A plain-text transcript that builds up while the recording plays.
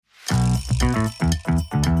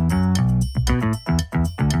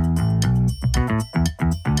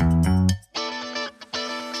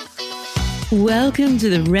Welcome to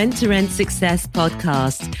the Rent to Rent Success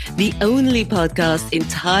podcast, the only podcast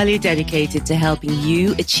entirely dedicated to helping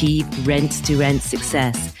you achieve rent to rent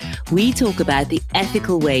success. We talk about the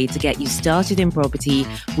ethical way to get you started in property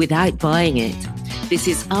without buying it. This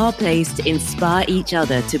is our place to inspire each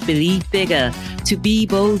other to believe bigger, to be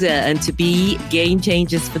bolder, and to be game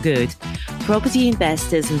changers for good. Property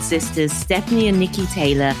investors and sisters Stephanie and Nikki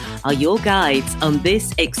Taylor are your guides on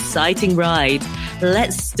this exciting ride.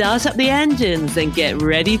 Let's start up the engines and get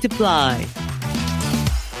ready to fly.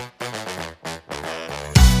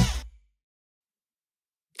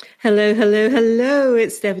 Hello, hello, hello.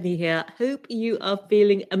 It's Stephanie here. Hope you are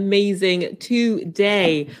feeling amazing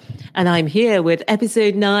today. And I'm here with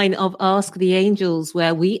episode 9 of Ask the Angels,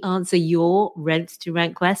 where we answer your rent to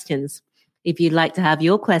rent questions. If you'd like to have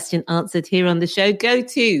your question answered here on the show, go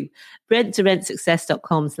to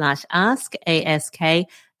renttorentsuccess.com/ask, ASK,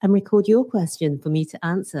 and record your question for me to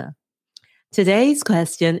answer. Today's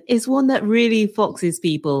question is one that really foxes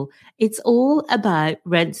people. It's all about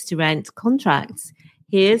rent to rent contracts.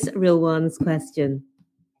 Here's Real One's question.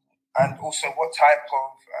 And also, what type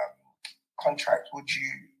of contract would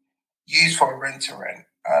you use for a rent to rent?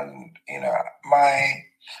 And,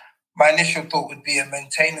 my initial thought would be a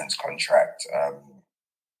maintenance contract,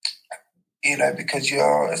 because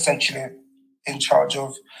you're essentially in charge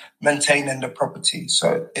of maintaining the property.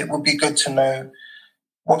 So it would be good to know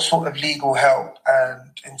what sort of legal help and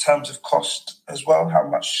in terms of cost as well, how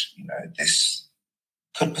much, this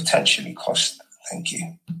could potentially cost. Thank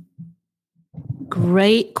you.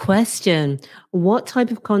 Great question. What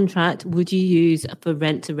type of contract would you use for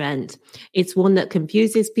rent to rent? It's one that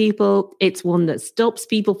confuses people. It's one that stops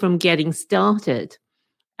people from getting started.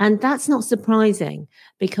 And that's not surprising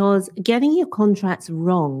because getting your contracts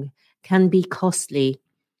wrong can be costly.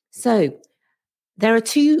 So there are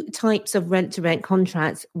 2 types of rent to rent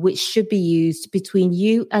contracts which should be used between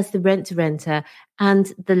you as the rent to renter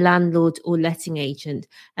and the landlord or letting agent.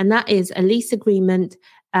 And that is a lease agreement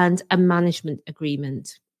and a management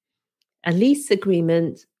agreement. A lease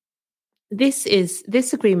agreement, this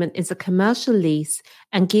agreement is a commercial lease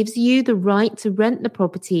and gives you the right to rent the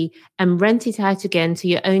property and rent it out again to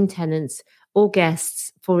your own tenants or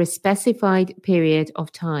guests for a specified period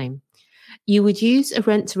of time. You would use a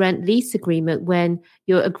rent to rent lease agreement when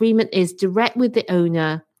your agreement is direct with the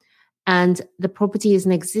owner and the property is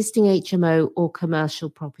an existing HMO or commercial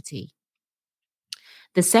property.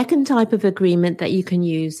 The second type of agreement that you can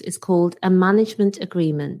use is called a management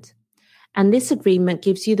agreement. And this agreement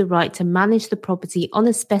gives you the right to manage the property on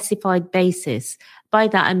a specified basis. By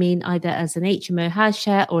that, I mean either as an HMO house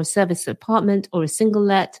share or a service apartment or a single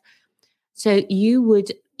let. So you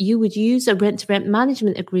would use a rent-to-rent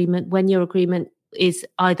management agreement when your agreement is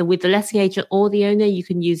either with the letting agent or the owner. You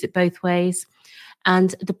can use it both ways.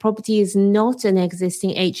 And the property is not an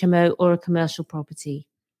existing HMO or a commercial property.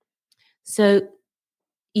 So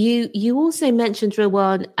you also mentioned,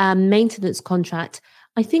 Rawan, a maintenance contract.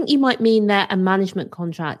 I think you might mean there a management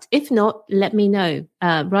contract. If not, let me know.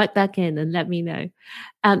 Write back in and let me know.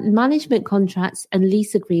 Management contracts and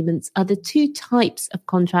lease agreements are the 2 types of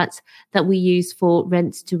contracts that we use for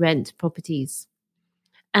rent-to-rent properties.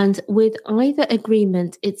 And with either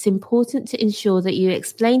agreement, it's important to ensure that you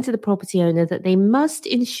explain to the property owner that they must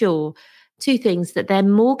ensure 2 things: that their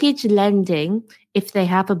mortgage lending, if they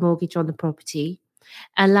have a mortgage on the property,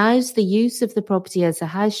 allows the use of the property as a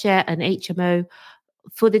house share and HMO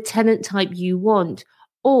for the tenant type you want,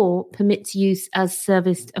 or permits use as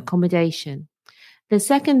serviced accommodation. The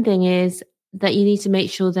second thing is that you need to make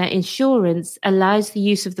sure that insurance allows the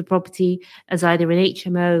use of the property as either an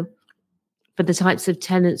HMO for the types of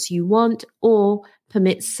tenants you want, or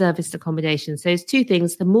permits serviced accommodation. So it's 2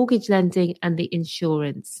 things: the mortgage lending and the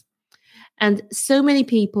insurance. And so many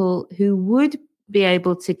people who would be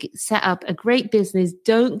able to set up a great business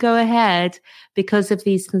don't go ahead because of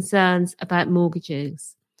these concerns about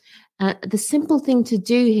mortgages. The simple thing to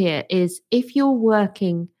do here is if you're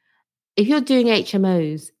doing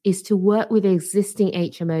HMOs, is to work with existing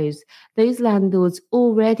HMOs. Those landlords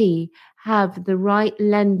already have the right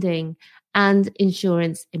lending and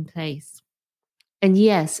insurance in place. And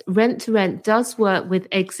yes, rent to rent does work with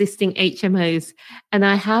existing HMOs. And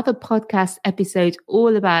I have a podcast episode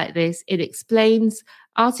all about this. It explains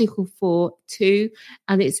Article 4.2,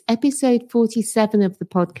 and it's episode 47 of the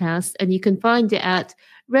podcast. And you can find it at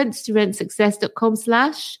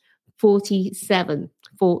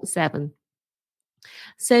renttorentsuccess.com/47.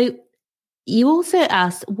 So you also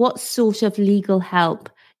asked what sort of legal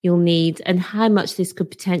help you'll need and how much this could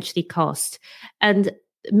potentially cost. And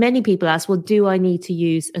many people ask, well, do I need to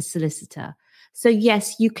use a solicitor? So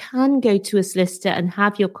yes, you can go to a solicitor and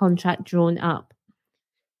have your contract drawn up.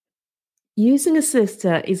 Using a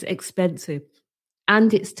solicitor is expensive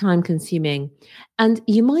and it's time consuming. And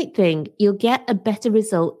you might think you'll get a better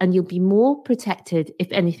result and you'll be more protected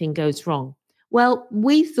if anything goes wrong. Well,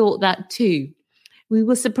 we thought that too. We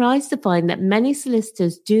were surprised to find that many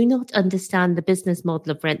solicitors do not understand the business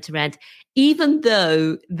model of rent to rent, even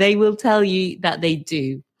though they will tell you that they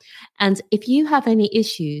do. And if you have any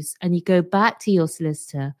issues and you go back to your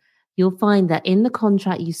solicitor, you'll find that in the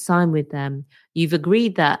contract you sign with them, you've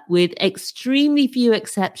agreed that with extremely few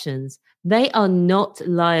exceptions, they are not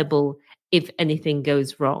liable if anything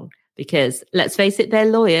goes wrong. Because let's face it, they're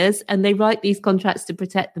lawyers and they write these contracts to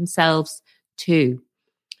protect themselves too.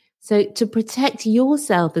 So to protect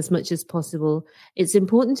yourself as much as possible, it's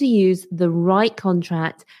important to use the right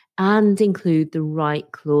contract and include the right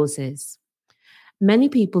clauses. Many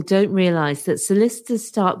people don't realize that solicitors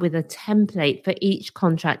start with a template for each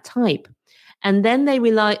contract type, and then they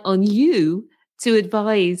rely on you to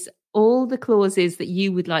advise all the clauses that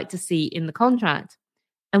you would like to see in the contract.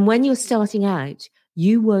 And when you're starting out,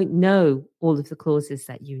 you won't know all of the clauses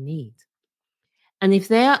that you need. And if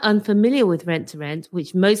they are unfamiliar with rent to rent,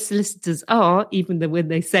 which most solicitors are, even though when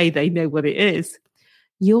they say they know what it is,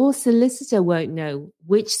 your solicitor won't know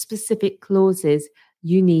which specific clauses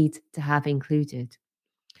you need to have included.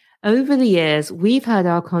 Over the years, we've had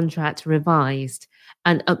our contract revised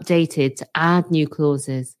and updated to add new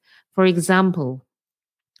clauses. For example,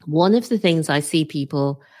 one of the things I see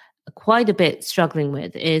people quite a bit struggling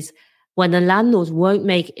with is when a landlord won't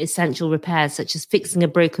make essential repairs, such as fixing a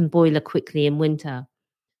broken boiler quickly in winter.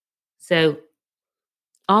 So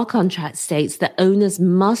our contract states that owners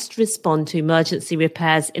must respond to emergency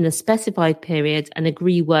repairs in a specified period and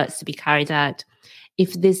agree works to be carried out.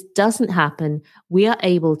 If this doesn't happen, we are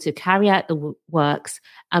able to carry out the works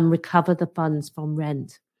and recover the funds from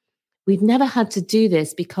rent. We've never had to do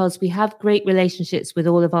this because we have great relationships with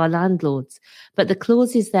all of our landlords, but the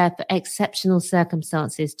clause is there for exceptional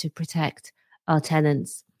circumstances to protect our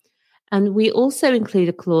tenants. And we also include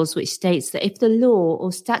a clause which states that if the law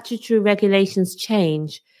or statutory regulations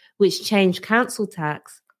change, which change council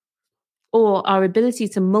tax or our ability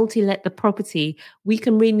to multi-let the property, we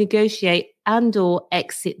can renegotiate and or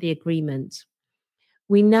exit the agreement.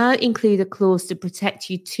 We now include a clause to protect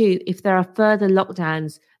you too if there are further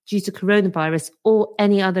lockdowns due to coronavirus or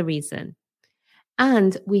any other reason.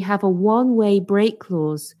 And we have a one-way break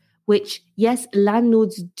clause, which, yes,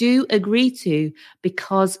 landlords do agree to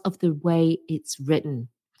because of the way it's written.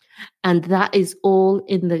 And that is all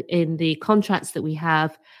in the contracts that we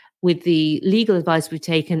have with the legal advice we've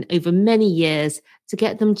taken over many years to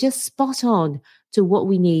get them just spot on to what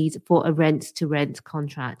we need for a rent-to-rent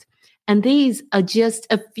contract. And these are just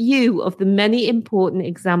a few of the many important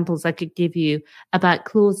examples I could give you about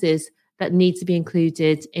clauses that need to be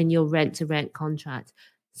included in your rent-to-rent contract.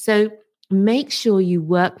 So make sure you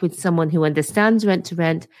work with someone who understands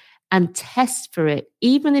rent-to-rent and test for it.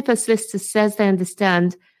 Even if a solicitor says they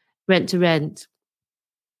understand rent-to-rent,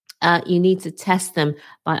 you need to test them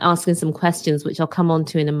by asking some questions, which I'll come on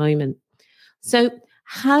to in a moment. So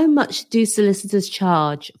how much do solicitors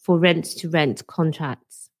charge for rent-to-rent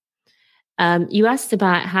contracts? You asked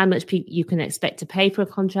about how much you can expect to pay for a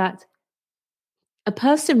contract. A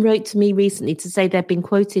person wrote to me recently to say they've been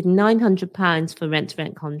quoted £900 for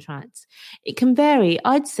rent-to-rent contracts. It can vary,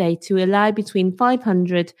 I'd say, to allow between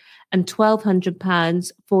 £500 and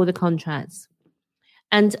 £1,200 for the contracts.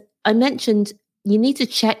 And I mentioned you need to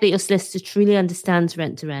check that your solicitor truly understands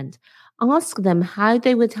rent-to-rent. Ask them how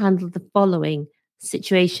they would handle the following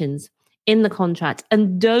situations in the contract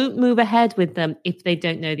and don't move ahead with them if they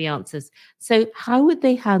don't know the answers. So how would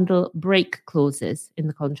they handle break clauses in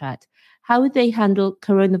the contract? How would they handle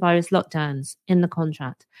coronavirus lockdowns in the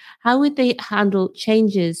contract? How would they handle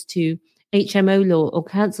changes to HMO law or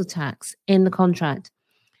council tax in the contract?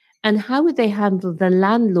 And how would they handle the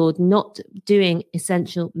landlord not doing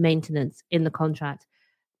essential maintenance in the contract?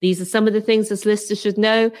 These are some of the things the solicitor should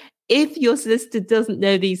know. If your solicitor doesn't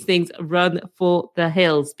know these things, run for the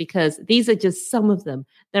hills, because these are just some of them.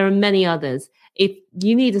 There are many others. If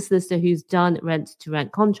you need a solicitor who's done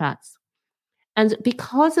rent-to-rent contracts. And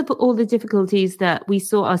because of all the difficulties that we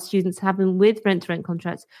saw our students having with rent-to-rent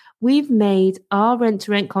contracts, we've made our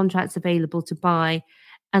rent-to-rent contracts available to buy,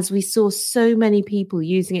 as we saw so many people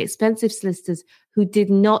using expensive solicitors who did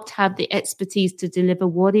not have the expertise to deliver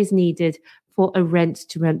what is needed for a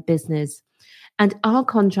rent-to-rent business. And our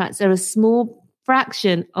contracts are a small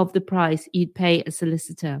fraction of the price you'd pay a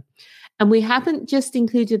solicitor. And we haven't just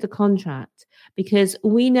included the contract because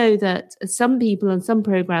we know that some people on some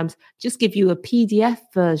programs just give you a PDF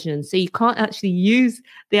version. So you can't actually use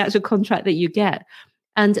the actual contract that you get.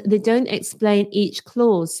 And they don't explain each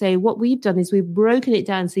clause. So what we've done is we've broken it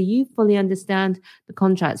down so you fully understand the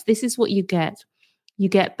contracts. This is what you get. You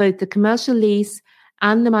get both the commercial lease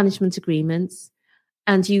and the management agreements.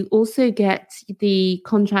 And you also get the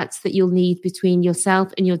contracts that you'll need between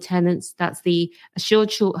yourself and your tenants. That's the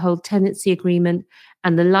assured short hold tenancy agreement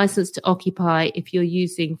and the license to occupy if you're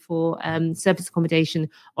using for service accommodation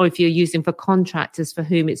or if you're using for contractors for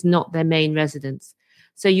whom it's not their main residence.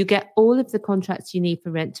 So you get all of the contracts you need for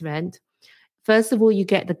rent to rent. First of all, you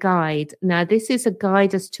get the guide. Now, this is a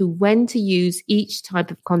guide as to when to use each type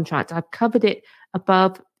of contract. I've covered it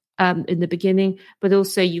above in the beginning, but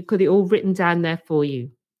also you've got it all written down there for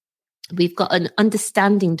you. We've got an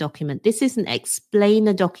understanding document. This is an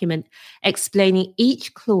explainer document explaining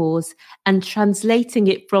each clause and translating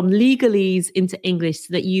it from legalese into English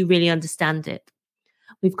so that you really understand it.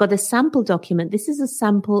 We've got a sample document. This is a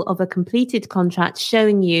sample of a completed contract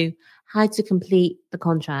showing you how to complete the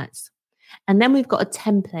contracts. And then we've got a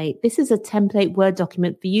template. This is a template Word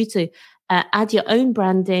document for you to add your own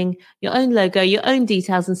branding, your own logo, your own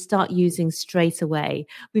details, and start using straight away.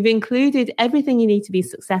 We've included everything you need to be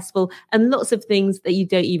successful and lots of things that you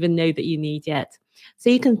don't even know that you need yet. So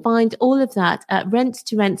you can find all of that at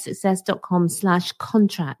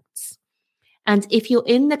renttoRentSuccess.com/contracts. And if you're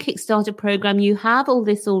in the Kickstarter program, you have all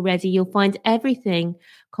this already. You'll find everything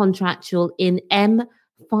contractual in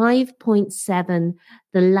M5.7,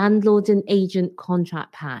 the Landlord and Agent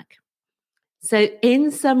Contract Pack. So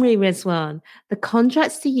in summary, Rizwan, the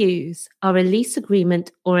contracts to use are a lease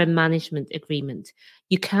agreement or a management agreement.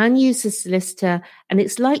 You can use a solicitor and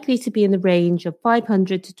it's likely to be in the range of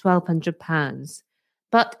 £500 to £1,200.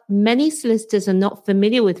 But many solicitors are not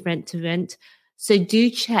familiar with rent to rent, so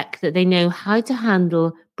do check that they know how to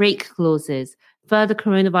handle break clauses, further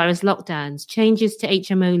coronavirus lockdowns, changes to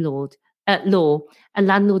HMO law, a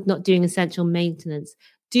landlord not doing essential maintenance.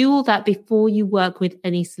 Do all that before you work with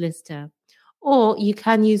any solicitor. Or you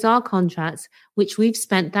can use our contracts, which we've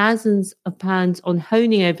spent thousands of pounds on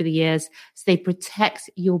honing over the years, so they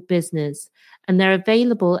protect your business. And they're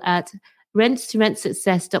available at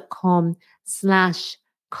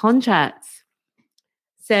renttoRentSuccess.com/contracts.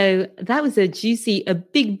 So that was a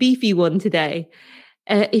big beefy one today.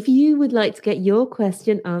 If you would like to get your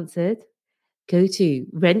question answered, go to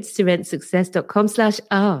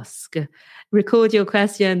renttoRentSuccess.com/ask. Record your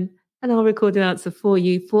question and I'll record an answer for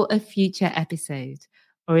you for a future episode.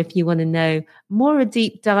 Or if you want to know more a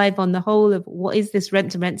deep dive on the whole of what is this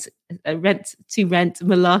rent to rent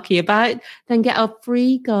malarkey about, then get our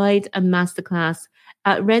free guide and masterclass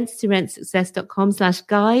at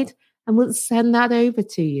renttoRentSuccess.com/guide and we'll send that over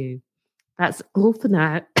to you. That's all for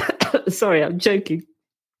now. Sorry, I'm joking.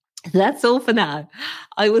 That's all for now.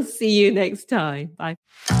 I will see you next time. Bye.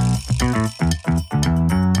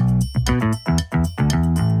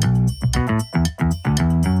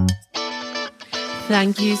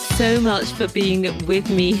 Thank you so much for being with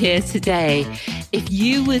me here today. If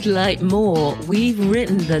you would like more, we've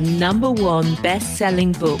written the #1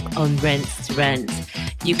 best-selling book on rent to rent.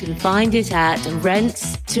 You can find it at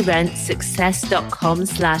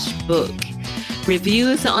renttoRentSuccess.com/book.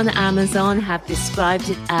 Reviewers on Amazon have described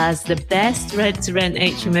it as the best rent-to-rent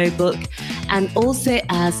HMO book and also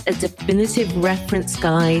as a definitive reference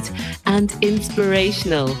guide and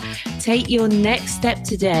inspirational. Take your next step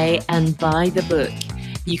today and buy the book.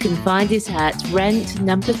 You can find it at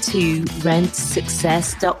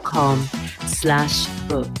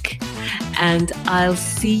renttoRentSuccess.com/book. And I'll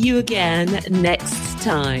see you again next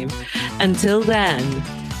time. Until then,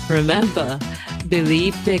 remember,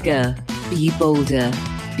 believe bigger, be bolder,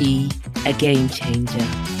 be a game changer.